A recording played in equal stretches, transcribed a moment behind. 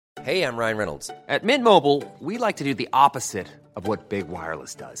Hey, I'm Ryan Reynolds. At Mint Mobile, we like to do the opposite of what Big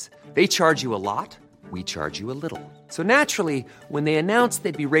Wireless does. They charge you a lot, we charge you a little. So naturally, when they announced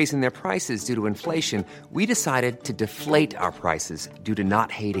they'd be raising their prices due to inflation, we decided to deflate our prices due to not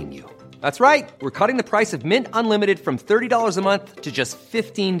hating you. That's right. We're cutting the price of Mint Unlimited from $30 a month to just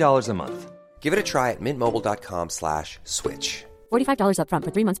 $15 a month. Give it a try at mintmobile.com/switch. $45 up front for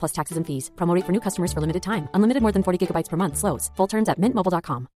 3 months plus taxes and fees. Promo rate for new customers for limited time. Unlimited more than 40 gigabytes per month. Slows full terms at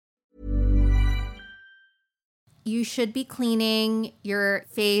mintmobile.com. You should be cleaning your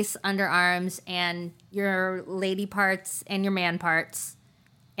face, underarms, and your lady parts and your man parts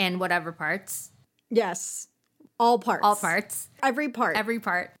and whatever parts. Yes. All parts. All parts. Every part. Every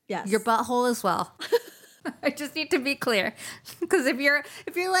part. Yes. Your butthole as well. I just need to be clear. Because if you're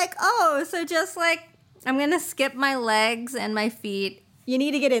like, oh, so just like, I'm going to skip my legs and my feet. You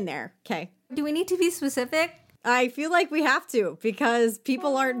need to get in there. Okay. Do we need to be specific? I feel like we have to because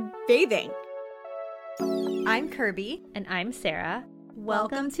people aren't bathing. I'm Kirby. And I'm Sarah.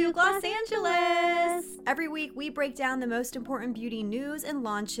 Welcome to Los Angeles! Every week, we break down the most important beauty news and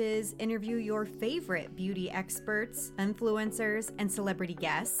launches, interview your favorite beauty experts, influencers, and celebrity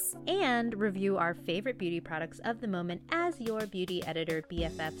guests, And review our favorite beauty products of the moment as your beauty editor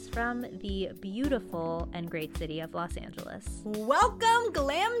BFFs from the beautiful and great city of Los Angeles. Welcome,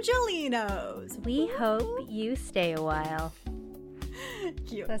 Glamgelinos! We hope you stay a while.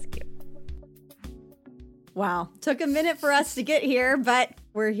 Cute. That's cute. Wow. Took a minute for us to get here, but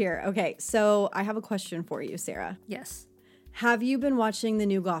we're here. Okay, so I have a question for you, Sarah. Yes. Have you been watching the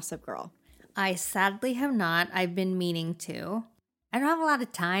new Gossip Girl? I sadly have not. I've been meaning to. I don't have a lot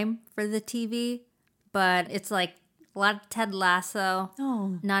of time for the TV, but it's like a lot of Ted Lasso.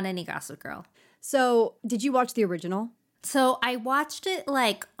 Oh. Not any Gossip Girl. So, did you watch the original? So I watched it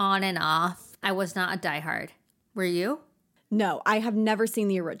like on and off. I was not a diehard. Were you? No, I have never seen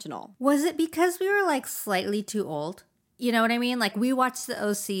the original. Was it because we were like slightly too old? You know what I mean? Like we watched the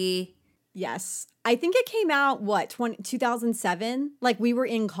OC. Yes. I think it came out, 2007? Like we were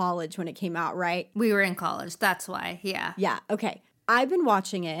in college when it came out, right? We were in college. That's why. Yeah. Yeah, okay. I've been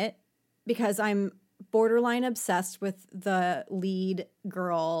watching it because I'm borderline obsessed with the lead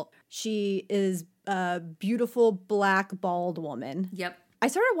girl. She is a beautiful black bald woman. Yep. I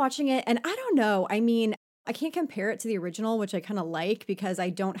started watching it and I don't know. I mean, I can't compare it to the original, which I kind of like because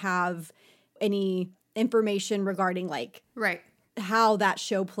I don't have any information regarding like Right. how that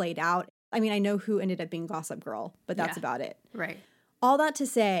show played out. I mean, I know who ended up being Gossip Girl, but that's about it. Right. All that to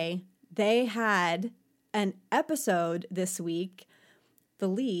say, they had an episode this week. The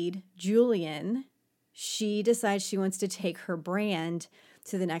lead, Julian, she decides she wants to take her brand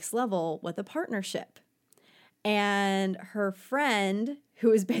to the next level with a partnership. And her friend,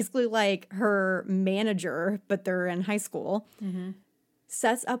 who is basically like her manager, but they're in high school,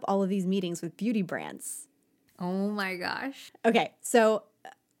 sets up all of these meetings with beauty brands. Oh my gosh. Okay, so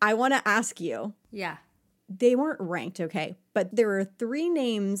I want to ask you, Yeah. they weren't ranked, okay, but there are 3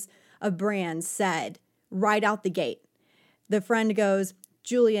 names of brands said right out the gate. The friend goes,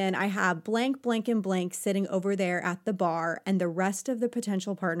 Julian, I have blank, blank, and blank sitting over there at the bar, and the rest of the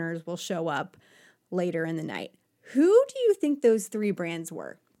potential partners will show up later in the night. Who do you think those 3 brands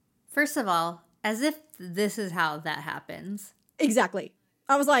were? First of all, as if this is how that happens. Exactly.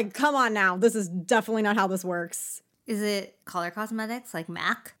 I was like, come on now. This is definitely not how this works. Is it Color Cosmetics, like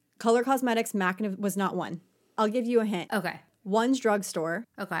MAC? Color Cosmetics, MAC was not one. I'll give you a hint. Okay. One's drugstore,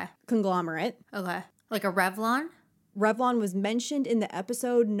 Okay. conglomerate. Okay. Like a Revlon? Revlon was mentioned in the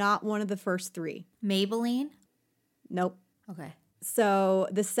episode, not one of the first 3. Maybelline? Nope. Okay. So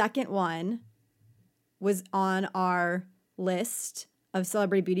the second one was on our list of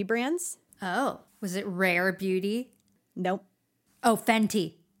celebrity beauty brands. Oh. Was it Rare Beauty? Nope. Oh,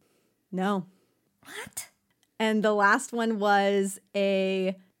 Fenty. No. What? And the last one was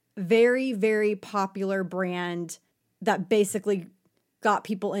a very, very popular brand that basically got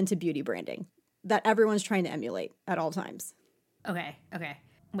people into beauty branding that everyone's trying to emulate at all times. Okay. Okay.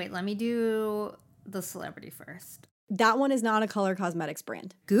 Wait, let me do the celebrity first. That one is not a color cosmetics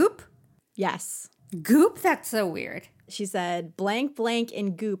brand. Goop? Yes. Goop? That's so weird. She said blank, blank,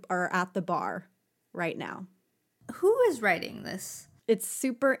 and Goop are at the bar right now. Who is writing this? It's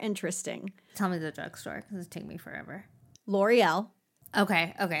super interesting. Tell me the drugstore, because it'll take me forever. L'Oreal.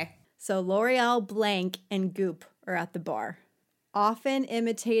 Okay. Okay. So L'Oreal, blank, and Goop are at the bar. Often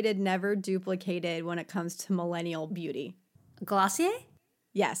imitated, never duplicated when it comes to millennial beauty. Glossier?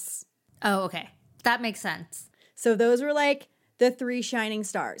 Yes. Oh, okay. That makes sense. So those were like the 3 shining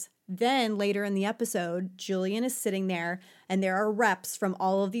stars. Then later in the episode, Julian is sitting there and there are reps from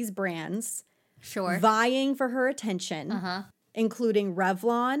all of these brands Sure. vying for her attention. including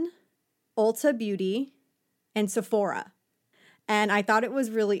Revlon, Ulta Beauty, and Sephora. And I thought it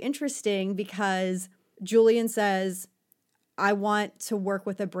was really interesting because Julian says, I want to work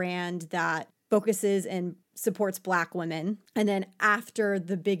with a brand that focuses and supports Black women. And then after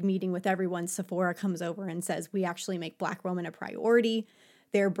the big meeting with everyone, Sephora comes over and says, we actually make Black women a priority.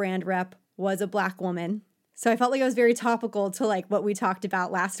 Their brand rep was a Black woman. So I felt like it was very topical to like what we talked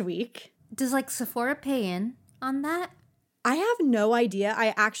about last week. Does like Sephora pay in on that? I have no idea.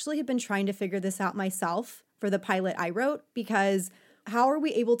 I actually have been trying to figure this out myself for the pilot I wrote, because how are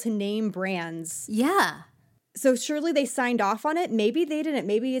we able to name brands? Yeah. So surely they signed off on it. Maybe they didn't.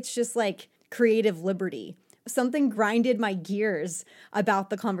 Maybe it's just like creative liberty. Something grinded my gears about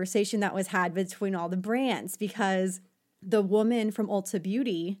the conversation that was had between all the brands, because the woman from Ulta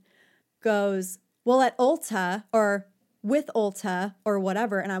Beauty goes, well, at Ulta or with Ulta or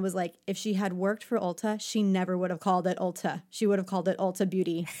whatever. And I was like, if she had worked for Ulta, she never would have called it Ulta. She would have called it Ulta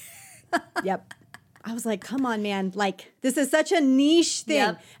Beauty. Yep. I was like, come on, man. Like, this is such a niche thing.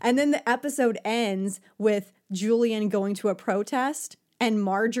 Yep. And then the episode ends with Julian going to a protest, and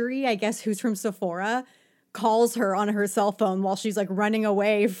Marjorie, I guess, who's from Sephora, calls her on her cell phone while she's like running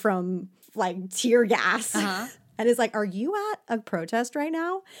away from like tear gas. And is like, are you at a protest right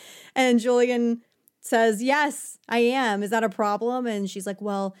now? And Julian says, yes, I am. Is that a problem? And she's like,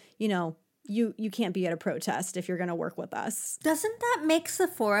 well, you know, you can't be at a protest if you're going to work with us. Doesn't that make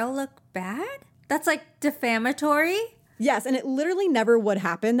Sephora look bad? That's like defamatory? Yes, and it literally never would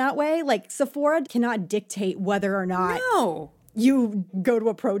happen that way. Like, Sephora cannot dictate whether or not No, you go to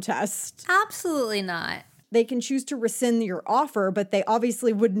a protest. absolutely not. They can choose to rescind your offer, but they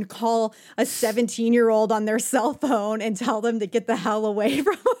obviously wouldn't call a 17-year-old on their cell phone and tell them to get the hell away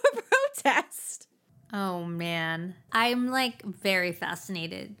from a protest. Oh man. I'm like very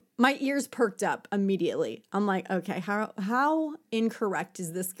fascinated. My ears perked up immediately. I'm like, okay, how incorrect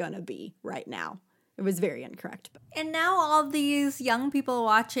is this gonna be right now? It was very incorrect. And now all these young people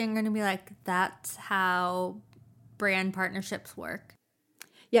watching are going to be like, that's how brand partnerships work.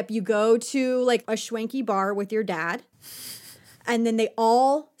 Yep, you go to like a schwanky bar with your dad, and then they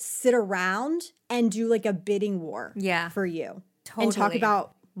all sit around and do like a bidding war for you. Totally. And talk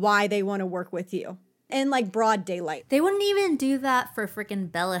about why they want to work with you in like broad daylight. They wouldn't even do that for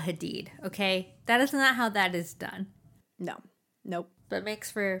freaking Bella Hadid, okay? That is not how that is done. No, nope. But it makes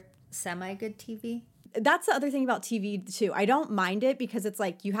for semi-good TV. That's the other thing about TV too. I don't mind it because it's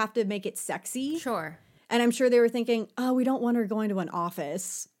like you have to make it sexy. Sure. And I'm sure they were thinking, oh, we don't want her going to an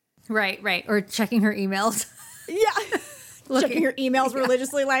office. Right. Or checking her emails. Yeah. Checking her emails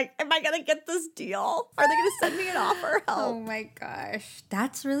religiously, like, am I going to get this deal? Are they going to send me an offer? Help. Oh my gosh.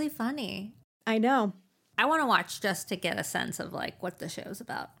 That's really funny. I know. I want to watch just to get a sense of like what the show's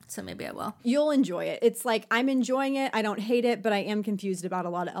about. So maybe I will. You'll enjoy it. It's like, I'm enjoying it. I don't hate it, but I am confused about a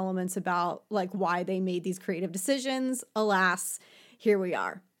lot of elements about like why they made these creative decisions. Alas, here we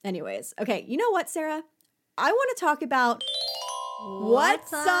are. Anyways. Okay. You know what, Sarah? I want to talk about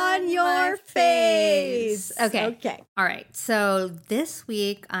what's on your face. Okay. All right. So this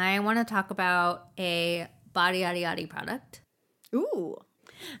week I want to talk about a body yada yada product. Ooh.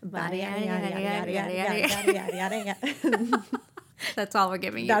 Body yada yada yada yada yada yada yada yada yada yada. That's all we're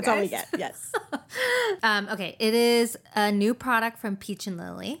giving you. That's guys. all we get. Yes. Okay. It is a new product from Peach and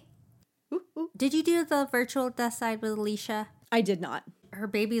Lily. Did you do the virtual death side with Alicia? I did not. Her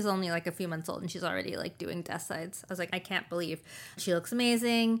baby's only like a few months old and she's already like doing death sides. I was like, I can't believe she looks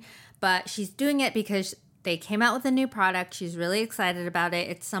amazing, but she's doing it because they came out with a new product. She's really excited about it.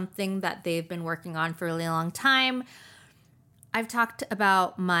 It's something that they've been working on for a really long time. I've talked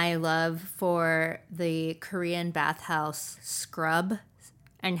about my love for the Korean bathhouse scrub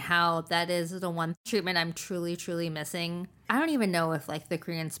and how that is the one treatment I'm truly, truly missing. I don't even know if like the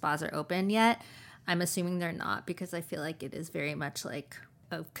Korean spas are open yet. I'm assuming they're not because I feel like it is very much like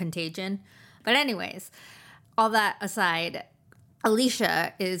a contagion. But anyways, all that aside,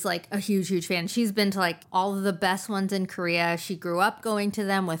 Alicia is like a huge, huge fan. She's been to like all of the best ones in Korea. She grew up going to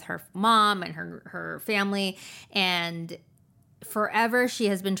them with her mom and her family. And forever she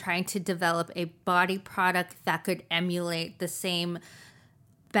has been trying to develop a body product that could emulate the same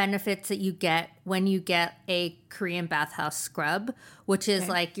benefits that you get when you get a Korean bathhouse scrub, which is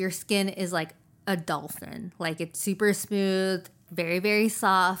like your skin is like a dolphin. Like it's super smooth, very, very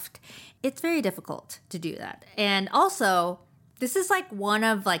soft. It's very difficult to do that. And also, this is like one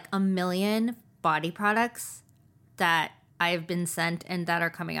of like a million body products that I've been sent and that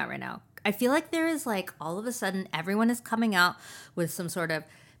are coming out right now. I feel like there is like all of a sudden everyone is coming out with some sort of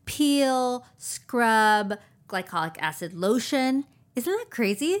peel, scrub, glycolic acid lotion. Isn't that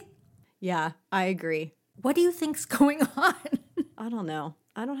crazy? Yeah, I agree. What do you think's going on? I don't know.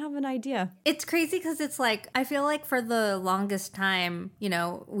 I don't have an idea. It's crazy because it's like, I feel like for the longest time, you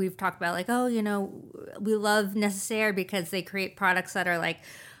know, we've talked about like, oh, you know, we love Necessaire because they create products that are like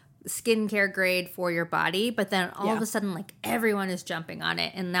skincare grade for your body. But then all of a sudden, like everyone is jumping on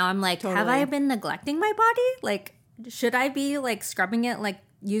it. And now I'm like, have I been neglecting my body? Like, should I be like scrubbing it, like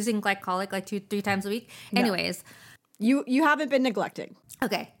using glycolic like 2-3 times a week? No. Anyways. You haven't been neglecting.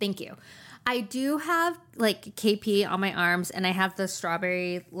 Okay, thank you. I do have like KP on my arms and I have the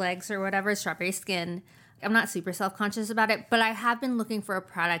strawberry legs or whatever, strawberry skin. I'm not super self-conscious about it, but I have been looking for a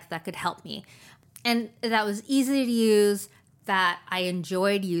product that could help me. And that was easy to use, that I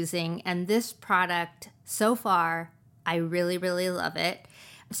enjoyed using. And this product, so far, I really, really love it.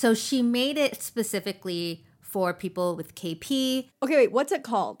 So she made it specifically for people with KP. Okay, wait, what's it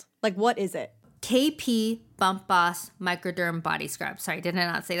called? Like, what is it? KP Bump Boss Microderm Body Scrub. Sorry, did I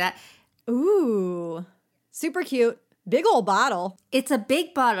not say that? Ooh, super cute. Big old bottle. It's a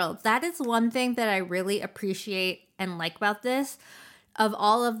big bottle. That is one thing that I really appreciate and like about this. Of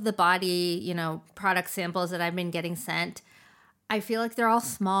all of the body, you know, product samples that I've been getting sent, I feel like they're all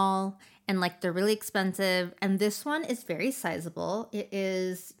small and like they're really expensive. And this one is very sizable. It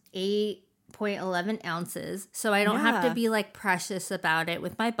is 8.11 ounces. So I don't have to be like precious about it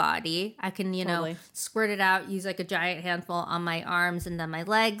with my body. I can, you know, squirt it out, use like a giant handful on my arms and then my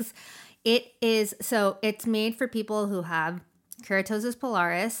legs. It's made for people who have keratosis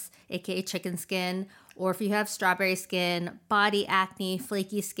pilaris, aka chicken skin, or if you have strawberry skin, body acne,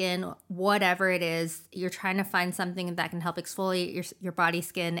 flaky skin, whatever it is, you're trying to find something that can help exfoliate your body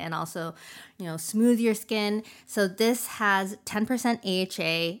skin and also, you know, smooth your skin. So this has 10%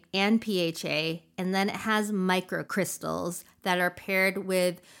 AHA and PHA, and then it has microcrystals that are paired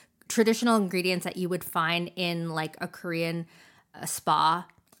with traditional ingredients that you would find in like a Korean spa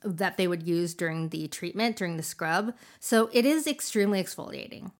that they would use during the treatment, during the scrub. So it is extremely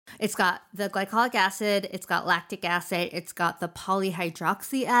exfoliating. It's got the glycolic acid, it's got lactic acid, it's got the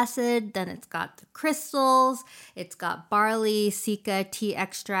polyhydroxy acid, then it's got the crystals, it's got barley, cica, tea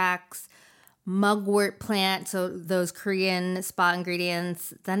extracts, mugwort plant, so those Korean spa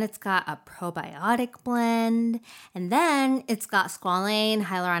ingredients. Then it's got a probiotic blend, and then it's got squalane,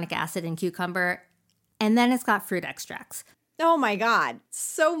 hyaluronic acid, and cucumber, and then it's got fruit extracts. Oh my God,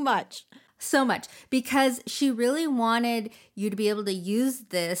 so much. So much. Because she really wanted you to be able to use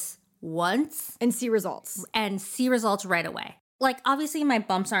this once. And see results. And see results right away. Like, obviously, my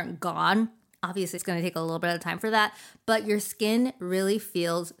bumps aren't gone. Obviously, it's going to take a little bit of time for that. But your skin really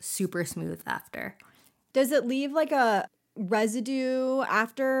feels super smooth after. Does it leave like a residue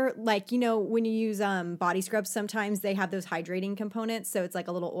after? Like, you know, when you use body scrubs, sometimes they have those hydrating components. So it's like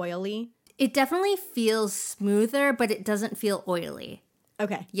a little oily. It definitely feels smoother, but it doesn't feel oily.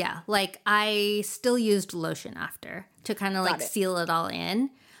 Okay. Yeah, like I still used lotion after to kind of like seal it all in,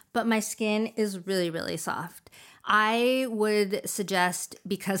 but my skin is really, really soft. I would suggest,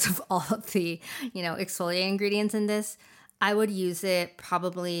 because of all of the, you know, exfoliating ingredients in this, I would use it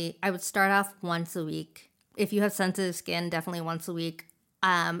probably, I would start off once a week. If you have sensitive skin, definitely once a week.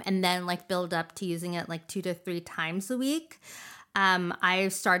 And then like build up to using it like 2 to 3 times a week.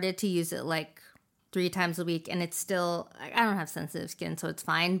 I've started to use it like 3 times a week, and it's still, I don't have sensitive skin, so it's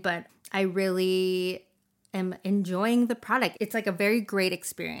fine, but I really am enjoying the product. It's like a very great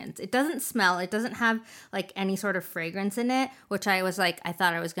experience. It doesn't smell, it doesn't have like any sort of fragrance in it, which I was like, I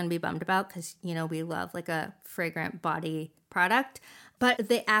thought I was going to be bummed about because, you know, we love like a fragrant body product. But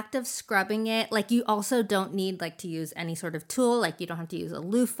the act of scrubbing it, like you also don't need like to use any sort of tool, like you don't have to use a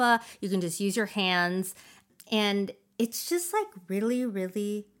loofah, you can just use your hands, and it's just like really,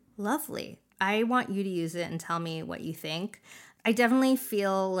 really lovely. I want you to use it and tell me what you think. I definitely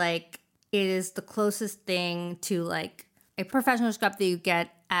feel like it is the closest thing to like a professional scrub that you get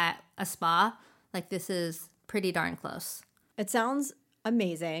at a spa. Like this is pretty darn close. It sounds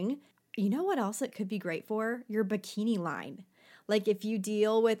amazing. You know what else it could be great for? Your bikini line. Like if you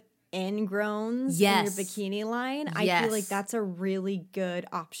deal with ingrowns in your bikini line, I feel like that's a really good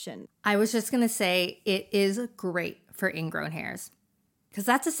option. I was just going to say it is great for ingrown hairs because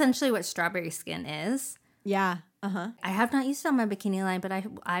that's essentially what strawberry skin is. Yeah. I have not used it on my bikini line, but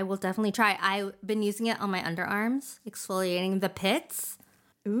I will definitely try. I've been using it on my underarms, exfoliating the pits.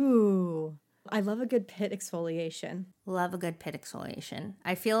 Ooh, I love a good pit exfoliation. Love a good pit exfoliation.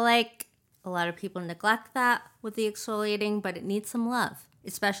 I feel like a lot of people neglect that with the exfoliating, but it needs some love,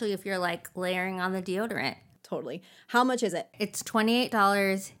 especially if you're like layering on the deodorant. Totally. How much is it? It's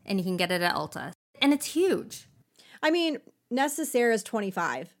 $28 and you can get it at Ulta. And it's huge. I mean, Necessaire is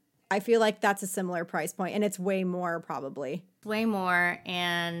 $25. I feel like that's a similar price point, and it's way more probably. Way more,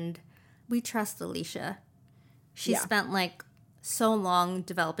 and we trust Alicia. She spent like so long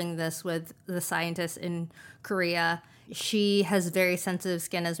developing this with the scientists in Korea. She has very sensitive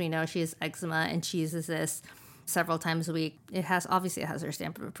skin, as we know. She has eczema, and she uses this several times a week. It has her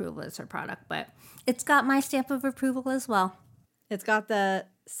stamp of approval. It's her product, but it's got my stamp of approval as well. It's got the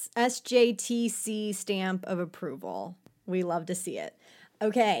SJTC stamp of approval. We love to see it.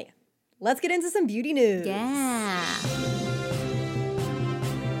 Okay, let's get into some beauty news. Yeah.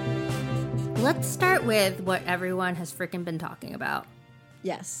 Let's start with what everyone has freaking been talking about.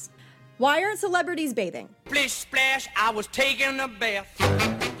 Yes. Why aren't celebrities bathing? Splish splash, I was taking a bath.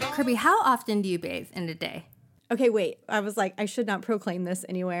 Kirby, how often do you bathe in a day? Okay, wait. I was like, I should not proclaim this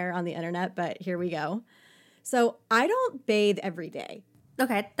anywhere on the internet, but here we go. So I don't bathe every day.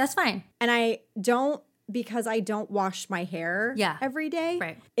 Okay, that's fine. And I don't because I don't wash my hair every day.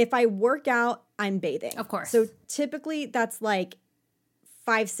 Right. If I work out, I'm bathing. Of course. So typically that's like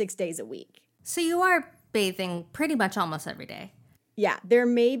 5-6 days a week. So you are bathing pretty much almost every day. Yeah, there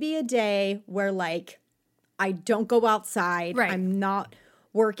may be a day where like I don't go outside, Right. I'm not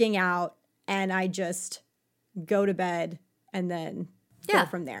working out, and I just go to bed and then go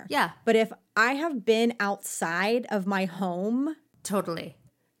from there. Yeah. But if I have been outside of my home, Totally.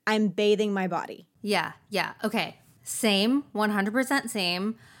 I'm bathing my body. Yeah. Okay. Same, 100%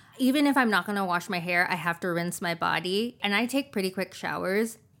 same. Even if I'm not going to wash my hair, I have to rinse my body. And I take pretty quick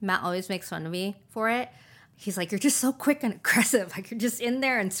showers. Matt always makes fun of me for it. He's like, you're just so quick and aggressive. Like, you're just in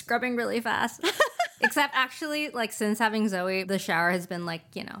there and scrubbing really fast. Except actually, like, since having Zoe, the shower has been like,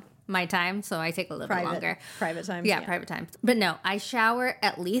 my time. So I take a little bit longer. Private time. Yeah, private time. But no, I shower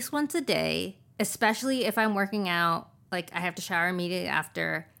at least once a day, especially if I'm working out. Like, I have to shower immediately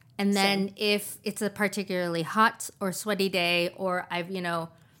after. And then if it's a particularly hot or sweaty day, or I've,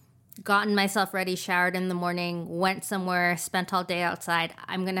 gotten myself ready, showered in the morning, went somewhere, spent all day outside,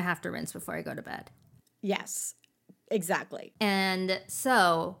 I'm going to have to rinse before I go to bed. Yes, exactly. And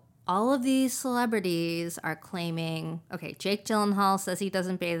so all of these celebrities are claiming, okay, Jake Gyllenhaal says he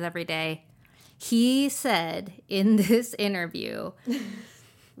doesn't bathe every day. He said in this interview,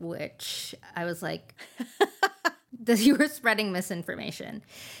 which I was like, that you were spreading misinformation.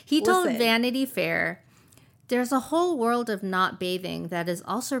 He told Vanity Fair, there's a whole world of not bathing that is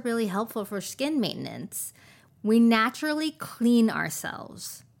also really helpful for skin maintenance. We naturally clean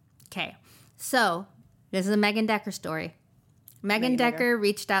ourselves. Okay, so this is a Megan Decker story. Megan Decker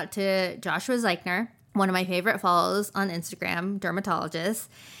reached out to Joshua Zeichner, one of my favorite follows on Instagram, dermatologist.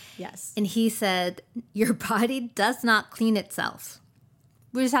 Yes. And he said, your body does not clean itself.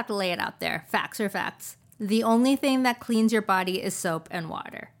 We just have to lay it out there. Facts are facts. The only thing that cleans your body is soap and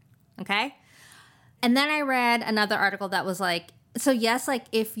water. Okay? And then I read another article that was like, so yes, like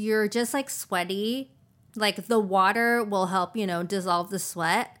if you're just like sweaty, like the water will help, dissolve the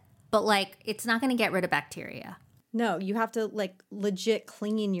sweat, but like it's not going to get rid of bacteria. No, you have to like legit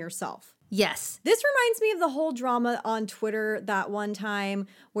clean yourself. Yes. This reminds me of the whole drama on Twitter that one time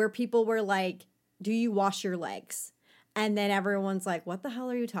where people were like, do you wash your legs? And then everyone's like, what the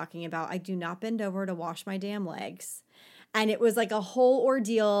hell are you talking about? I do not bend over to wash my damn legs. And it was like a whole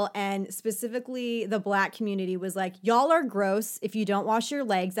ordeal. And specifically the Black community was like, y'all are gross if you don't wash your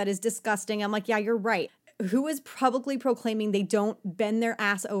legs. That is disgusting. I'm like, yeah, you're right. Who is publicly proclaiming they don't bend their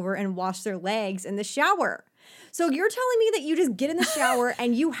ass over and wash their legs in the shower? So you're telling me that you just get in the shower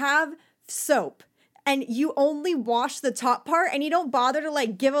and you have soap and you only wash the top part and you don't bother to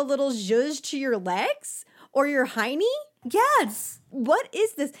like give a little zhuzh to your legs or your hiney? Yes. What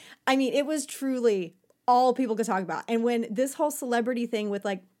is this? I mean, it was truly all people could talk about. And when this whole celebrity thing with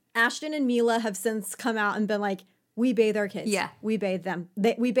like Ashton and Mila have since come out and been like, we bathe our kids. Yeah. We bathe them.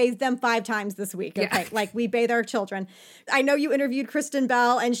 We bathed them 5 times this week. Okay. Yeah. Like we bathe our children. I know you interviewed Kristen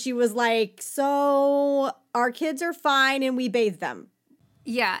Bell and she was like, so our kids are fine and we bathe them.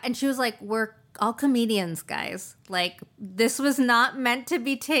 Yeah. And she was like, we're all comedians, guys. Like this was not meant to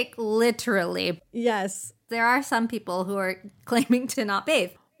be taken literally. Yes. There are some people who are claiming to not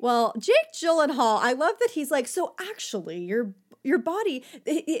bathe. Well, Jake Gyllenhaal, I love that he's like, so actually your body,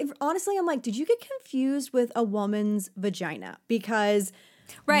 honestly, I'm like, did you get confused with a woman's vagina? Because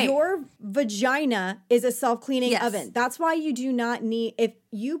your vagina is a self-cleaning oven. That's why you do not need, if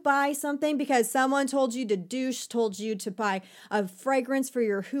you buy something because someone told you to douche, told you to buy a fragrance for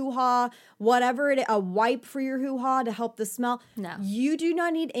your hoo-ha, whatever it is, a wipe for your hoo-ha to help the smell. No. You do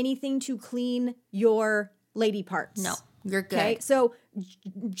not need anything to clean your lady parts. No, you're good. Okay, so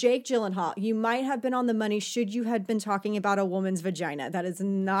Jake Gyllenhaal, you might have been on the money should you had been talking about a woman's vagina. That is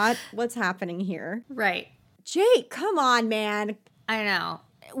not what's happening here. Right. Jake, come on, man. I know.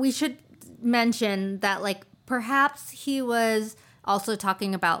 We should mention that, like, perhaps he was also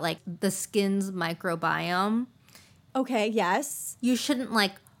talking about, like, the skin's microbiome. Okay, yes. You shouldn't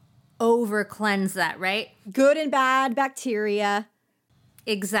like over cleanse that, right? Good and bad bacteria.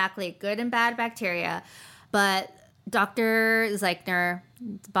 Exactly. Good and bad bacteria. But Dr. Zeichner,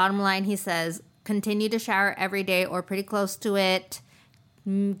 bottom line, he says, continue to shower every day or pretty close to it.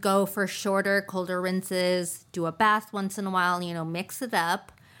 Go for shorter, colder rinses. Do a bath once in a while, mix it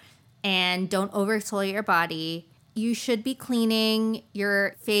up. And don't overexfoliate your body. You should be cleaning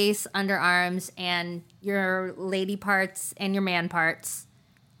your face, underarms, and your lady parts and your man parts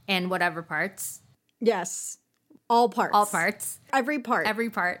and whatever parts. Yes. All parts. All parts. Every part. Every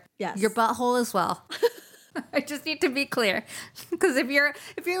part. Yes. Your butthole as well. I just need to be clear. Because if you're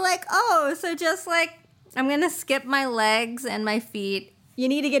like, oh, so just like, I'm going to skip my legs and my feet. You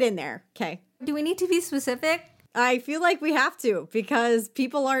need to get in there. Okay. Do we need to be specific? I feel like we have to because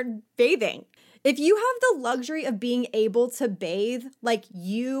people aren't bathing. If you have the luxury of being able to bathe, like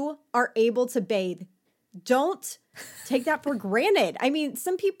you are able to bathe, don't take that for granted. I mean,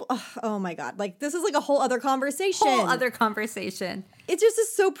 some people, oh my God, like this is like a whole other conversation. Whole other conversation. It just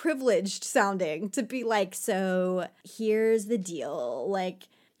is so privileged sounding to be like, so here's the deal. Like,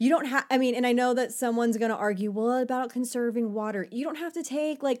 you don't have, I mean, and I know that someone's going to argue, well, about conserving water. You don't have to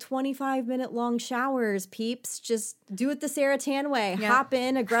take like 25-minute long showers, peeps. Just do it the Sarah Tan way. Yeah. Hop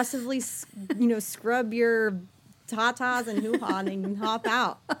in, aggressively, scrub your tatas and hoo-ha and hop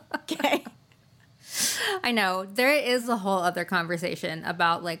out. Okay. I know. There is a whole other conversation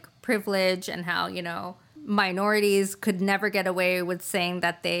about like privilege and how, minorities could never get away with saying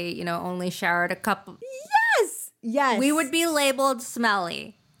that they, only showered a couple. Yes. We would be labeled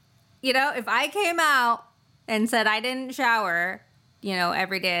smelly. If I came out and said I didn't shower,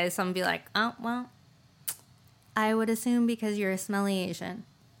 every day, someone would be like, oh, well, I would assume because you're a smelly Asian.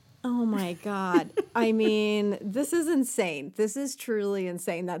 Oh my God. I mean, this is insane. This is truly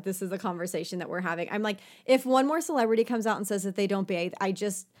insane that this is a conversation that we're having. I'm like, if one more celebrity comes out and says that they don't bathe, I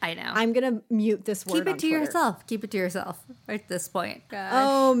know. I'm going to mute this word. Keep it on to Twitter. yourself. Keep it to yourself at this point. Gosh.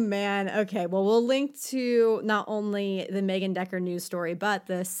 Oh man. Okay. Well, we'll link to not only the Megan Decker news story, but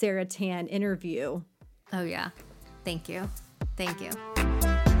the Sarah Tan interview. Oh yeah. Thank you. Thank you.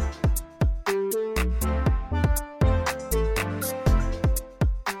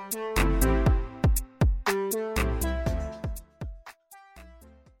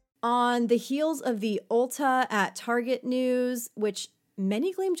 On the heels of the Ulta at Target news, which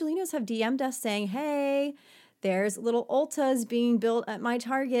many Glamgelinos have DM'd us saying, hey, there's little Ultas being built at my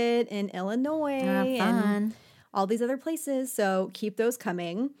Target in Illinois and all these other places. So keep those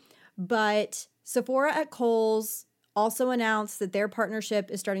coming. But Sephora at Kohl's also announced that their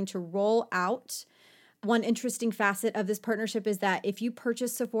partnership is starting to roll out. One interesting facet of this partnership is that if you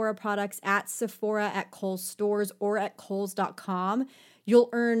purchase Sephora products at Sephora at Kohl's stores or at Kohls.com, you'll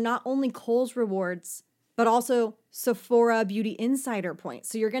earn not only Kohl's rewards, but also Sephora Beauty Insider points.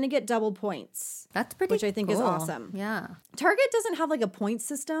 So you're going to get double points. That's pretty Which I think is cool. awesome. Yeah. Target doesn't have like a point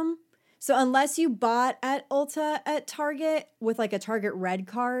system. So unless you bought at Ulta at Target with like a Target Red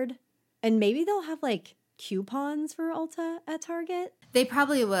card, and maybe they'll have like coupons for Ulta at Target. They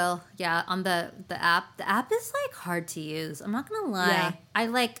probably will. Yeah, on the app. The app is like hard to use. I'm not going to lie. Yeah. I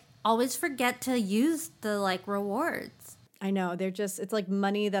like always forget to use the like rewards. I know. It's like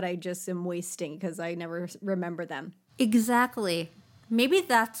money that I just am wasting because I never remember them. Exactly. Maybe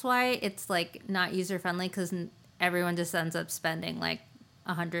that's why it's like not user friendly because everyone just ends up spending like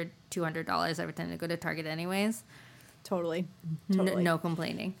 $100, $200 every time they go to Target anyways. Totally. No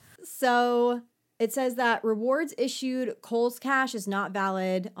complaining. So it says that rewards issued Kohl's Cash is not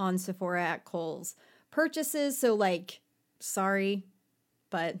valid on Sephora at Kohl's purchases. So like, sorry,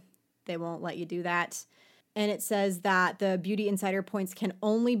 but they won't let you do that. And it says that the Beauty Insider points can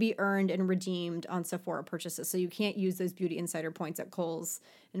only be earned and redeemed on Sephora purchases. So you can't use those Beauty Insider points at Kohl's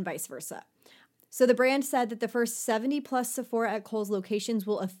and vice versa. So the brand said that the first 70 plus Sephora at Kohl's locations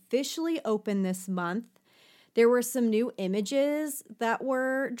will officially open this month. There were some new images that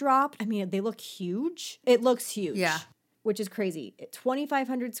were dropped. I mean, they look huge. It looks huge. Yeah. Which is crazy.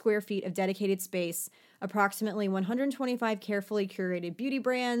 2,500 square feet of dedicated space, approximately 125 carefully curated beauty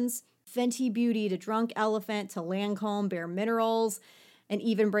brands, Fenty Beauty to Drunk Elephant to Lancome, Bare Minerals, and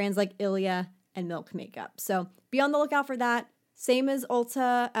even brands like Ilia and Milk Makeup. So be on the lookout for that. Same as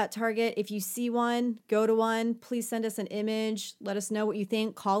Ulta at Target. If you see one, go to one. Please send us an image. Let us know what you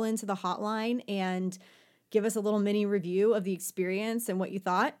think. Call into the hotline and give us a little mini review of the experience and what you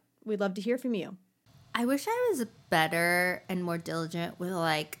thought. We'd love to hear from you. I wish I was better and more diligent with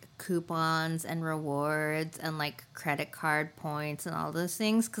like coupons and rewards and like credit card points and all those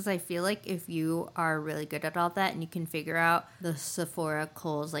things, because I feel like if you are really good at all that and you can figure out the Sephora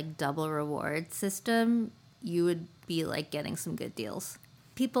Kohl's like double reward system, you would be like getting some good deals.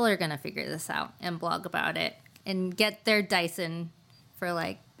 People are going to figure this out and blog about it and get their Dyson for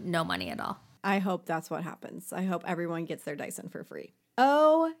like no money at all. I hope that's what happens. I hope everyone gets their Dyson for free.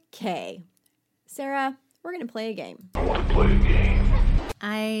 Okay. Sarah, we're going to play a game.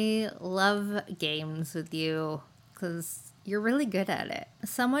 I love games with you because you're really good at it.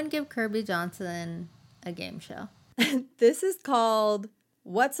 Someone give Kirby Johnson a game show. This is called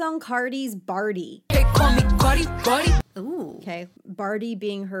What's on Cardi's Bardi. They call me Cardi, Cardi. Ooh, Okay. Bardi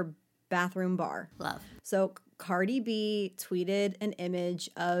being her bathroom bar. love. So Cardi B tweeted an image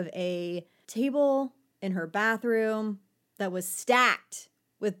of a table in her bathroom that was stacked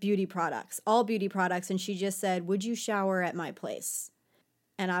with beauty products, all beauty products. And she just said, would you shower at my place?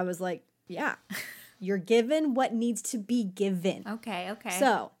 And I was like, yeah, you're given what needs to be given. Okay.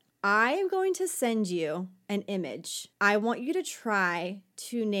 So I am going to send you an image. I want you to try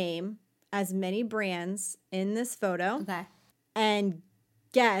to name as many brands in this photo Okay. and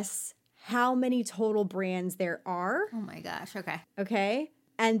guess how many total brands there are. Oh my gosh. Okay. Okay.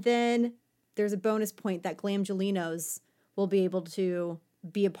 And then there's a bonus point that Glamgelinos will be able to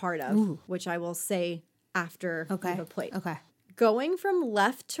be a part of, which I will say after we have a plate. Okay. Going from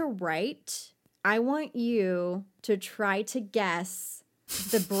left to right, I want you to try to guess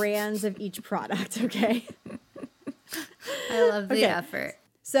the brands of each product, okay? I love the effort.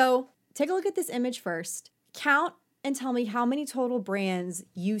 So take a look at this image first. Count and tell me how many total brands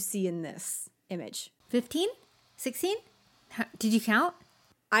you see in this image. 15? 16? Did you count?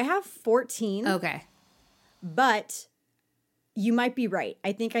 I have 14, Okay. but you might be right.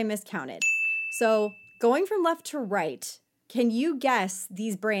 I think I miscounted. So going from left to right, can you guess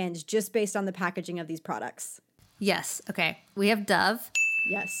these brands just based on the packaging of these products? Yes. Okay. We have Dove.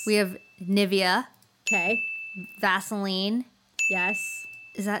 Yes. We have Nivea, Okay. Vaseline. Yes.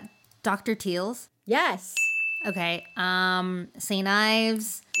 Is that Dr. Teal's? Yes. Okay. St.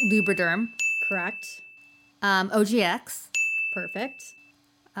 Ives, Lubriderm, Correct. OGX, Perfect.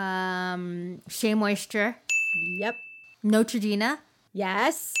 Shea Moisture, Yep. Neutrogena,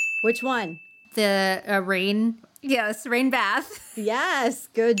 Yes. Which one? the Rain. Yes, Rain Bath. Yes.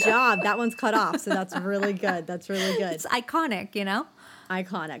 Good job. That one's cut off, so that's really good. That's really good. It's iconic, you know?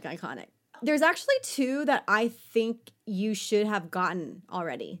 Iconic. There's actually two that I think you should have gotten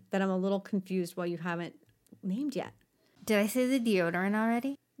already that I'm a little confused why you haven't named yet. Did I say the deodorant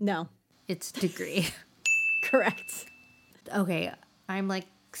already? No. It's Degree. Correct. Okay, I'm like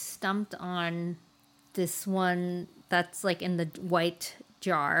stumped on this one that's like in the white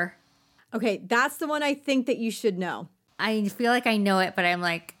jar. Okay, that's the one I think that you should know. I feel like I know it, but I'm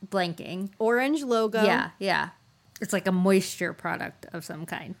like blanking. Orange logo. Yeah. It's like a moisture product of some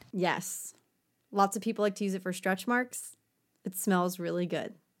kind. Yes. Lots of people like to use it for stretch marks. It smells really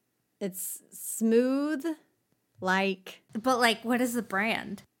good. It's smooth, like... But like, what is the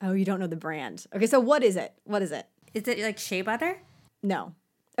brand? Oh, you don't know the brand. Okay, so what is it? Is it like shea butter? No.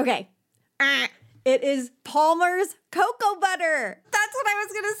 Okay. It is Palmer's Cocoa Butter. That's what I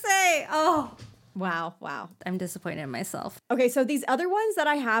was going to say. Oh. Wow. I'm disappointed in myself. Okay, so these other ones that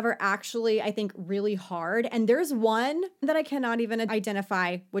I have are actually, I think, really hard. And there's one that I cannot even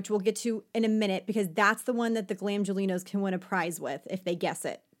identify, which we'll get to in a minute, because that's the one that the Glamgelinos can win a prize with if they guess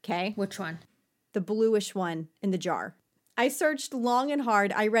it, okay? Which one? The bluish one in the jar. I searched long and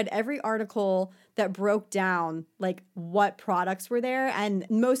hard. I read every article that broke down, like, what products were there. And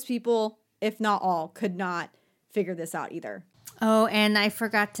most people, if not all, could not figure this out either. Oh, and I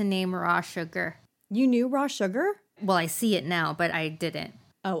forgot to name raw sugar. You knew raw sugar? Well, I see it now, but I didn't.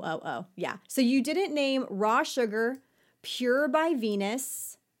 Oh. Yeah. So you didn't name raw sugar, Pure by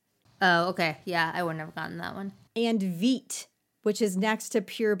Venus, Oh, okay. Yeah, I wouldn't have gotten that one. and Veet, which is next to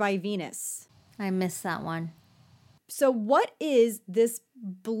Pure by Venus. I missed that one. So what is this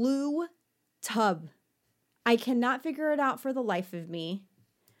blue tub? I cannot figure it out for the life of me.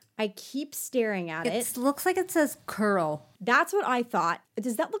 I keep staring at it. It looks like it says curl. That's what I thought.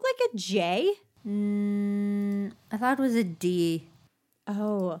 Does that look like a J? I thought it was a D.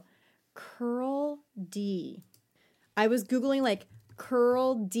 Oh, Curl D. I was Googling like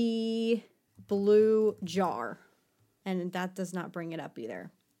Curl D blue jar, and that does not bring it up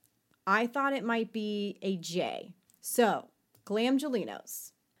either. I thought it might be a J. So,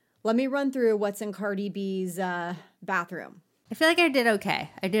 Glamgelinos. Let me run through what's in Cardi B's bathroom. I feel like I did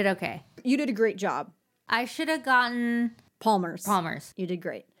okay. You did a great job. I should have gotten Palmer's. Palmer's. You did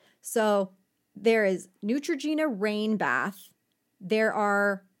great. So there is Neutrogena Rain Bath. There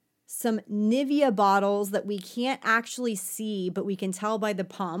are some Nivea bottles that we can't actually see, but we can tell by the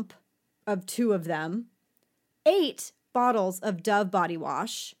pump of 2 of them. 8 bottles of Dove body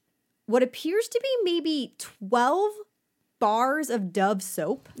wash. what appears to be maybe 12 bars of Dove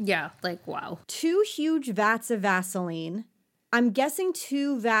soap, Yeah, like, wow. 2 huge vats of Vaseline, I'm guessing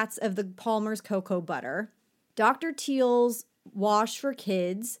 2 vats of the Palmer's cocoa butter, Dr. Teal's wash for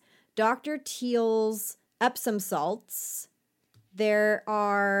kids, Dr. Teal's Epsom salts. There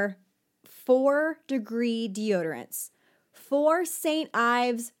are 4 degree deodorants, 4 St.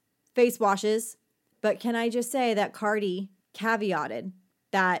 Ives face washes. But can I just say that Cardi caveated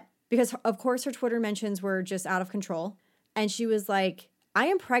that, because of course her Twitter mentions were just out of control. And she was like, I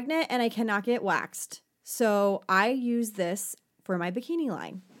am pregnant and I cannot get waxed. So I use this for my bikini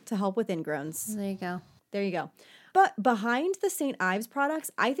line to help with ingrowns. There you go. There you go. But behind the St. Ives products,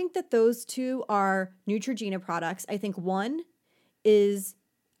 I think that those 2 are Neutrogena products. I think one is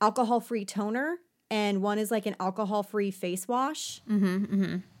alcohol-free toner and one is like an alcohol-free face wash.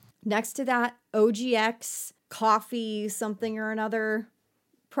 Next to that, OGX coffee something or another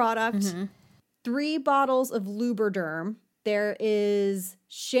product. 3 bottles of Lubriderm. There is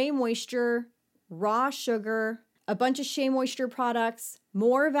Shea Moisture, Raw Sugar, a bunch of Shea Moisture products,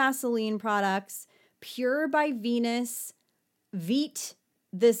 more Vaseline products, Pure by Venus, Veet,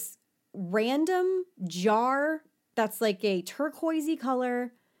 this random jar that's like a turquoisey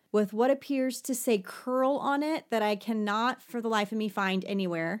color with what appears to say curl on it that I cannot for the life of me find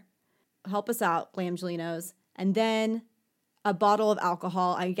anywhere. Help us out, Glamgelinos. And then a bottle of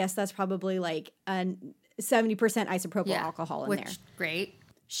alcohol. I guess that's probably like a 70% isopropyl alcohol in there. Great.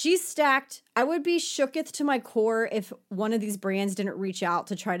 She's stacked. I would be shooketh to my core if one of these brands didn't reach out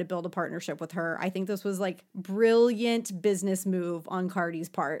to try to build a partnership with her. I think this was like brilliant business move on Cardi's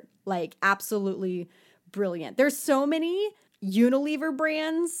part. Like absolutely brilliant. There's so many Unilever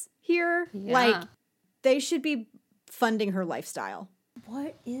brands here. Yeah. Like they should be funding her lifestyle.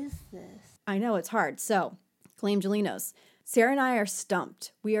 What is this? I know it's hard. So, Glamgelinos, Sarah and I are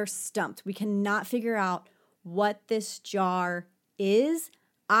stumped. We are stumped. We cannot figure out what this jar is.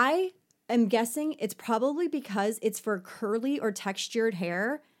 I am guessing it's probably because it's for curly or textured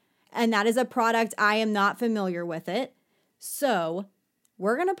hair, and that is a product I am not familiar with it. So,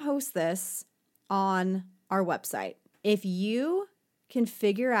 we're going to post this on our website. If you can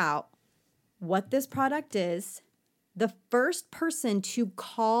figure out what this product is, the first person to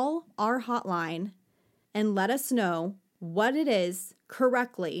call our hotline and let us know what it is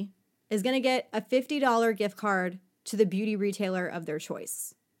correctly is going to get a $50 gift card to the beauty retailer of their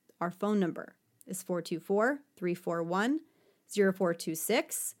choice. Our phone number is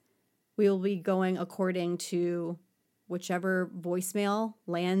 424-341-0426. We will be going according to whichever voicemail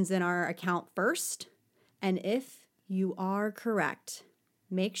lands in our account first. And if you are correct,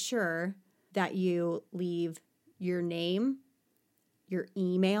 make sure that you leave your name, your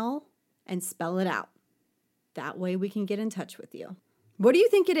email, and spell it out. That way we can get in touch with you. What do you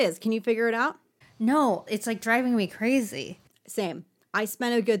think it is? Can you figure it out? No, it's like driving me crazy. Same. I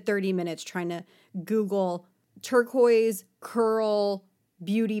spent a good 30 minutes trying to Google turquoise curl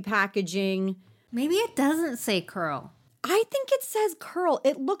beauty packaging. Maybe it doesn't say curl. I think it says curl.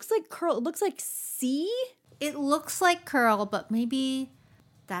 It looks like curl. It looks like C. It looks like curl, but maybe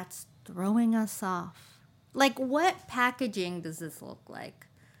that's throwing us off. Like, what packaging does this look like?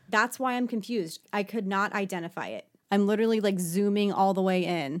 That's why I'm confused. I could not identify it. I'm literally like zooming all the way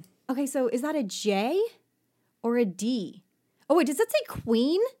in. Okay, so is that a J or a D? Oh, wait, does it say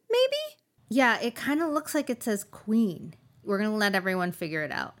queen, maybe? Yeah, it kind of looks like it says queen. We're going to let everyone figure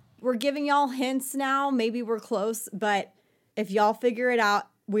it out. We're giving y'all hints now. Maybe we're close, but if y'all figure it out,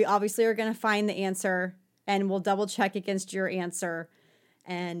 we obviously are going to find the answer and we'll double check against your answer.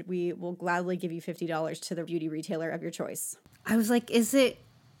 And we will gladly give you $50 to the beauty retailer of your choice. I was like, is it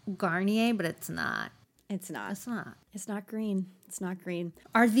Garnier? But it's not. It's not. It's not. It's not green. It's not green.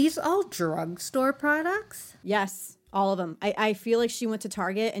 Are these all drugstore products? Yes, all of them. I feel like she went to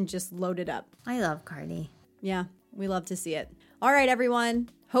Target and just loaded up. I love Cardi. Yeah, we love to see it. All right, everyone.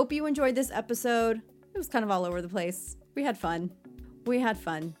 Hope you enjoyed this episode. It was kind of all over the place. We had fun.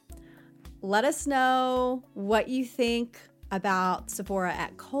 Let us know what you think about Sephora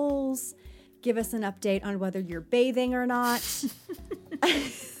at Kohl's. Give us an update on whether you're bathing or not.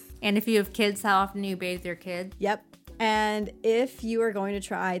 And if you have kids, how often do you bathe your kids? Yep. And if you are going to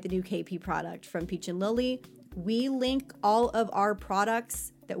try the new KP product from Peach and Lily, we link all of our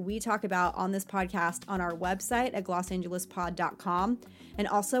products that we talk about on this podcast on our website at glossangelespod.com and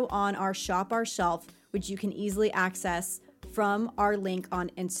also on our Shop Our Shelf, which you can easily access from our link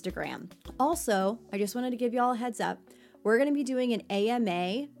on Instagram. Also, I just wanted to give you all a heads up. We're going to be doing an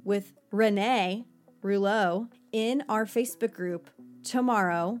AMA with Renee Rouleau in our Facebook group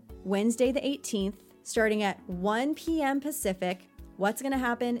tomorrow, Wednesday the 18th, starting at 1 p.m. Pacific What's going to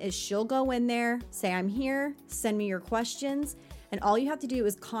happen is she'll go in there, say, I'm here, send me your questions. And all you have to do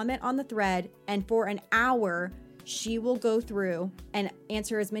is comment on the thread. And for an hour, she will go through and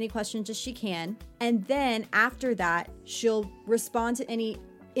answer as many questions as she can. And then after that, she'll respond to any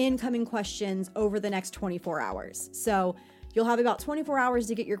incoming questions over the next 24 hours. So you'll have about 24 hours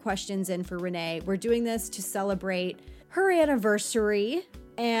to get your questions in for Renee. We're doing this to celebrate her anniversary.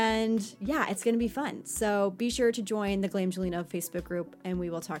 And yeah, it's going to be fun. So be sure to join the Glamgelina Facebook group, and we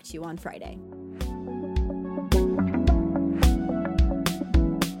will talk to you on Friday.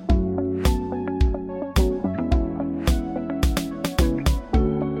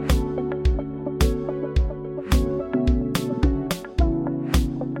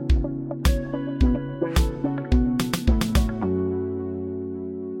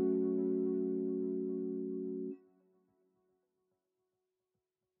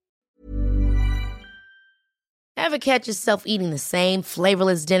 Ever catch yourself eating the same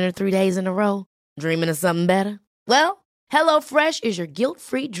flavorless dinner 3 days in a row? Dreaming of something better? Well, HelloFresh is your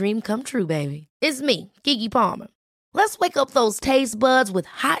guilt-free dream come true, baby. It's me, Keke Palmer. Let's wake up those taste buds with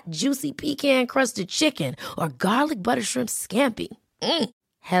hot, juicy pecan-crusted chicken or garlic butter shrimp scampi.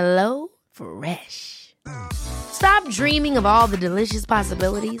 Hello Fresh. Stop dreaming of all the delicious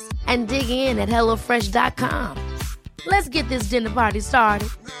possibilities and dig in at HelloFresh.com. Let's get this dinner party started.